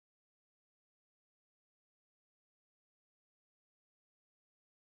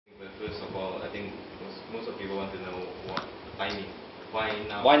first of all, I think most of people want to know what timing. Why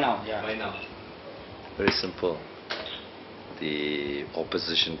now? Why now? Yeah. Why now? Very simple. The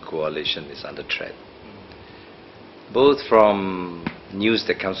opposition coalition is under threat, both from news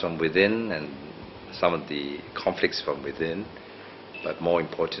that comes from within and some of the conflicts from within, but more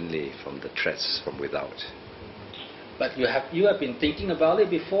importantly from the threats from without. But you have been thinking about it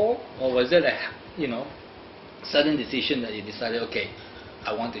before, or was it a sudden decision that you decided, okay,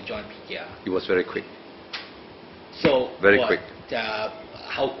 I want to join PKR? It was very quick. So very quick.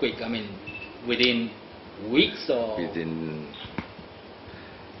 How quick? I mean, within weeks or? It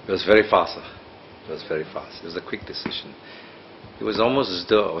was very fast. It was very fast. It was a quick decision. It was almost as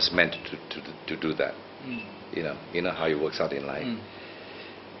though I was meant to do that. You know how it works out in life.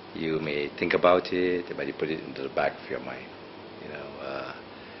 You may think about it, but you put it into the back of your mind.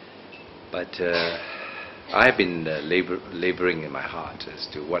 But I've been laboring in my heart as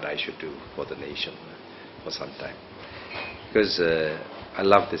to what I should do for the nation for some time, because I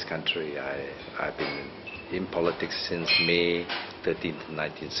love this country. I've been in politics since May 13th,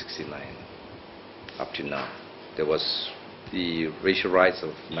 1969, up to now. There was the racial rights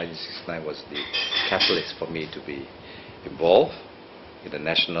of 1969 was the catalyst for me to be involved in the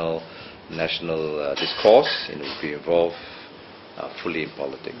national discourse, to be involved fully in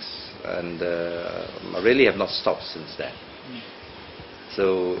politics, and I really have not stopped since then.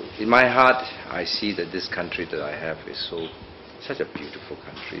 So in my heart, I see that this country that I have is such a beautiful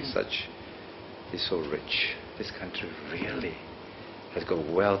country, is so rich. This country really has got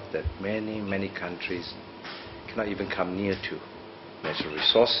wealth that many countries cannot even come near to. Natural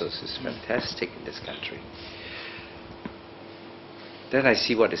resources is fantastic in this country. Then I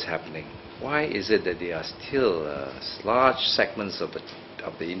see what is happening. Why is it that there are still large segments of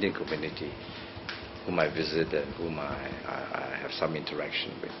the Indian community whom I visit and whom I have some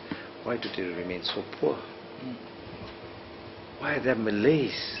interaction with? Why do they remain so poor? Why are there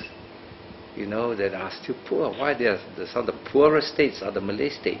Malays, that are still poor? Why some of the poorer states are the Malay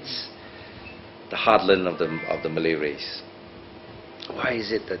states, the heartland of the Malay race? Why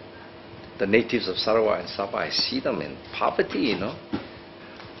is it that the natives of Sarawak and Sabah, I see them in poverty,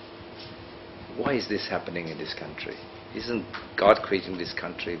 Why is this happening in this country? Isn't God creating this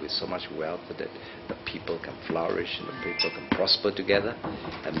country with so much wealth that the people can flourish and the people can prosper together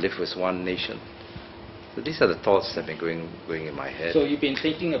and live as one nation? So these are the thoughts that have been going in my head. So you've been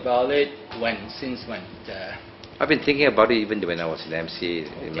thinking about it since when? I've been thinking about it even when I was in MCA.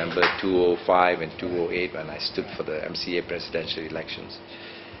 Okay. Remember 2005 and 2008 when I stood for the MCA presidential elections.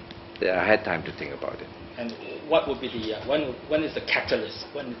 I had time to think about it. And what would be the when is the catalyst?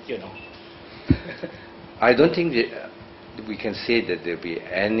 I don't think we can say that there will be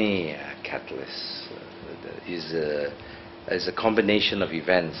any catalyst. It's a combination of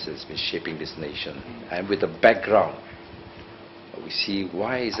events that's been shaping this nation, and with the background, we see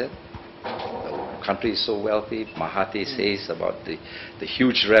why is it the country is so wealthy. Mahathir says about the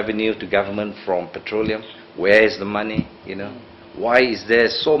huge revenue to government from petroleum. Where is the money? Why is there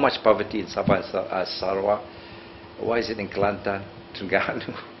so much poverty in Sabah and Sarawak? Why is it in Kelantan,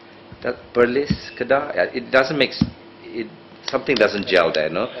 Terengganu, Perlis, Kedah? It doesn't make something doesn't gel there,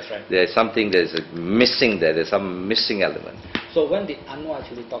 no? That's right. There's something that's missing there. There's some missing element. So when did Anwar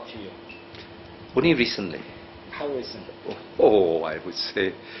actually talk to you? Only recently. How recent? I would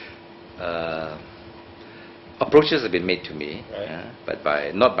say approaches have been made to me, right. But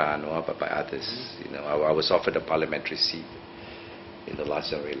not by Anwar, but by others. I was offered a parliamentary seat in the last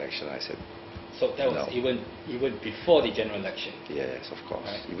general election. I said. So that was even before the general election? Yes, of course.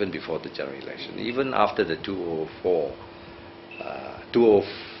 Right. Even before the general election. Even after the 2004.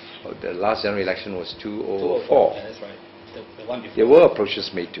 The last general election was 2004. Yeah, that's right. The one before. There were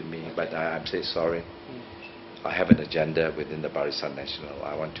approaches made to me, but I'm saying sorry. I have an agenda within the Barisan Nasional.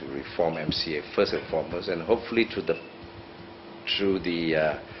 I want to reform MCA first and foremost, and hopefully through the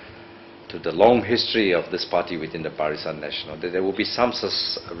long history of this party within the Barisan Nasional, that there will be some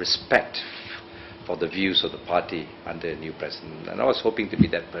respect for the views of the party under a new president. And I was hoping to be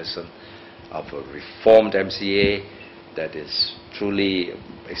that person of a reformed MCA that is truly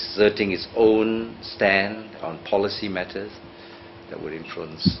exerting its own stand on policy matters that would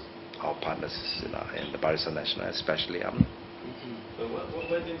influence our partners in the Barisan Nasional, especially AMNO. So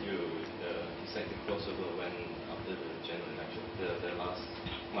why did you decide to cross over when after the general election, the last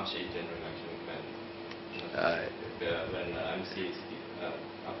March 8 general election, when MCA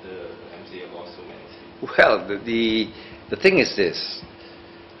after MCA lost so many seats? Well, the thing is this: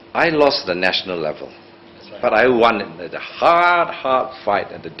 I lost the national level, That's right. but I won the hard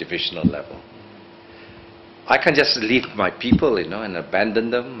fight at the divisional level. I can't just leave my people, and abandon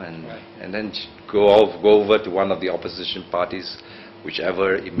them and Right. and then go over to one of the opposition parties,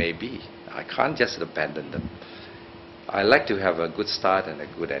 whichever it may be. I can't just abandon them. I like to have a good start and a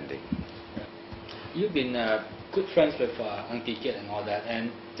good ending. You've been good friends with Ang Tiket and all that,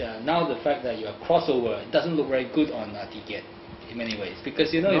 and now the fact that you are crossover, it doesn't look very good on Tiket in many ways,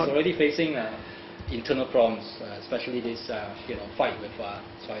 because he's already facing internal problems, especially this fight with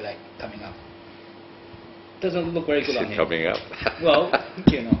Twilight coming up. Doesn't look very good on him. Coming up. Well,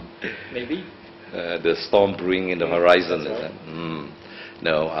 maybe. The storm brewing in the horizon. That's Is right. it?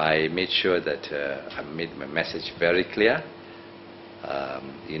 No, I made sure that I made my message very clear.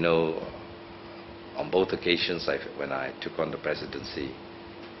 On both occasions, when I took on the presidency,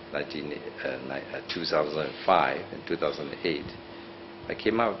 2005 and 2008, I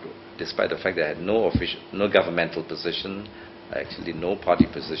came out, despite the fact that I had no governmental position, actually no party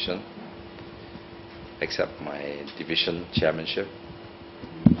position, except my division chairmanship,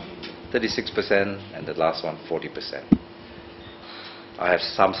 36%, and the last one 40%. I have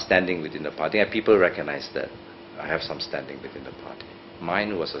some standing within the party, and people recognize that. I have some standing within the party.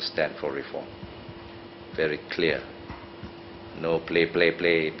 Mine was a stand for reform. Very clear. No play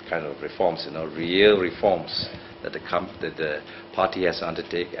kind of reforms, real reforms that the party has to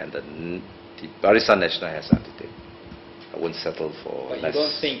undertake and the Barisan Nasional has to undertake. I wouldn't settle for But less. you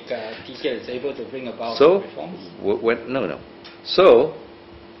don't think TK is able to bring about So, reforms? no. So,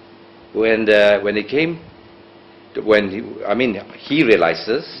 when it came, he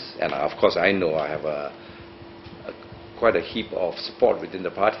realizes, and of course I know I have quite a heap of support within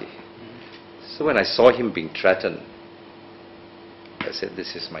the party. So when I saw him being threatened, I said,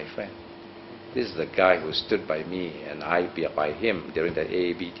 this is my friend. This is the guy who stood by me and I by him during the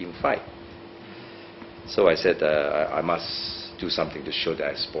AAB team fight. So I said, I must do something to show that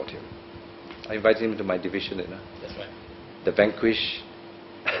I support him. I invited him to my division. That's right. The vanquish,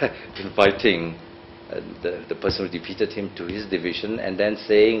 inviting the person who defeated him to his division, and then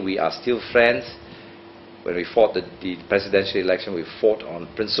saying we are still friends. When we fought the presidential election, we fought on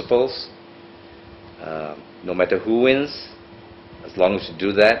principles. No matter who wins, as long as you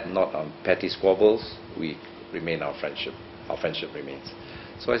do that, not on petty squabbles, we remain our friendship. Our friendship remains.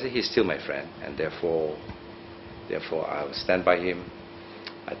 So I say he's still my friend, and therefore I will stand by him.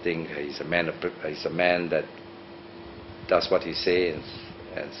 I think he's a man that does what he says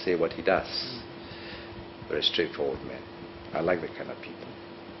and say what he does. Very straightforward man. I like that kind of people.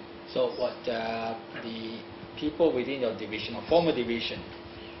 So what the people within your division or former division,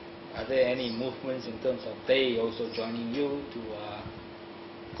 are there any movements in terms of they also joining you to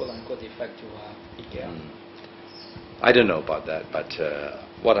quote-unquote effect to PKR? I don't know about that, but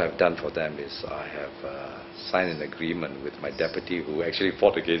what I've done for them is I have signed an agreement with my deputy who actually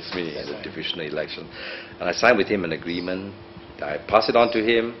fought against me in the divisional election. And I signed with him an agreement. I pass it on to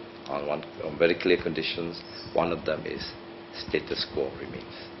him on very clear conditions. One of them is status quo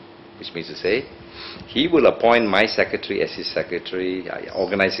remains, which means to say he will appoint my secretary as his secretary,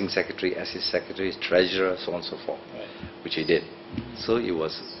 organizing secretary as his secretary, treasurer, so on and so forth, which he did. So it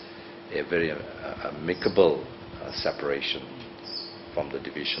was a very amicable separation from the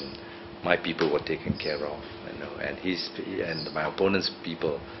division. My people were taken care of, and my opponent's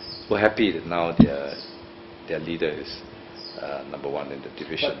people were happy that now their leader is number one in the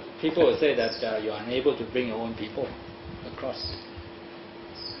division. But people will say that you are unable to bring your own people across.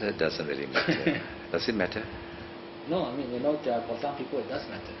 That doesn't really matter. Does it matter? No, I mean, for some people it does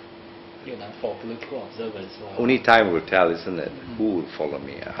matter. For political observers. Only time will tell, isn't it? Who will follow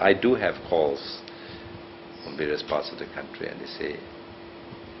me? I do have calls from various parts of the country, and they say,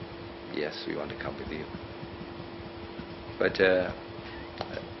 yes, we want to come with you. But I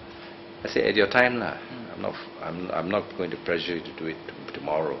say, at your time, I'm not going to pressure you to do it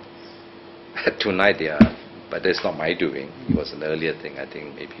tomorrow. Tonight they are, but that's not my doing. It was an earlier thing. I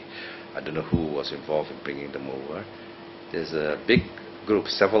think maybe, I don't know who was involved in bringing them over. There's a big group,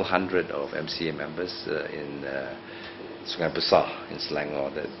 several hundred of MCA members in Sungai Besar in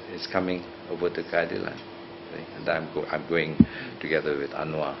Selangor that is coming over to Keadilan. And I'm going together with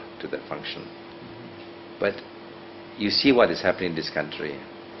Anwar to that function. But you see what is happening in this country,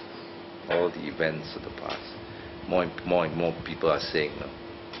 all the events of the past. More and more people are saying,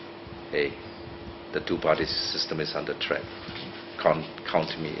 hey, the two-party system is under threat.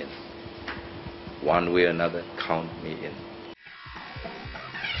 Count me in. One way or another, count me in.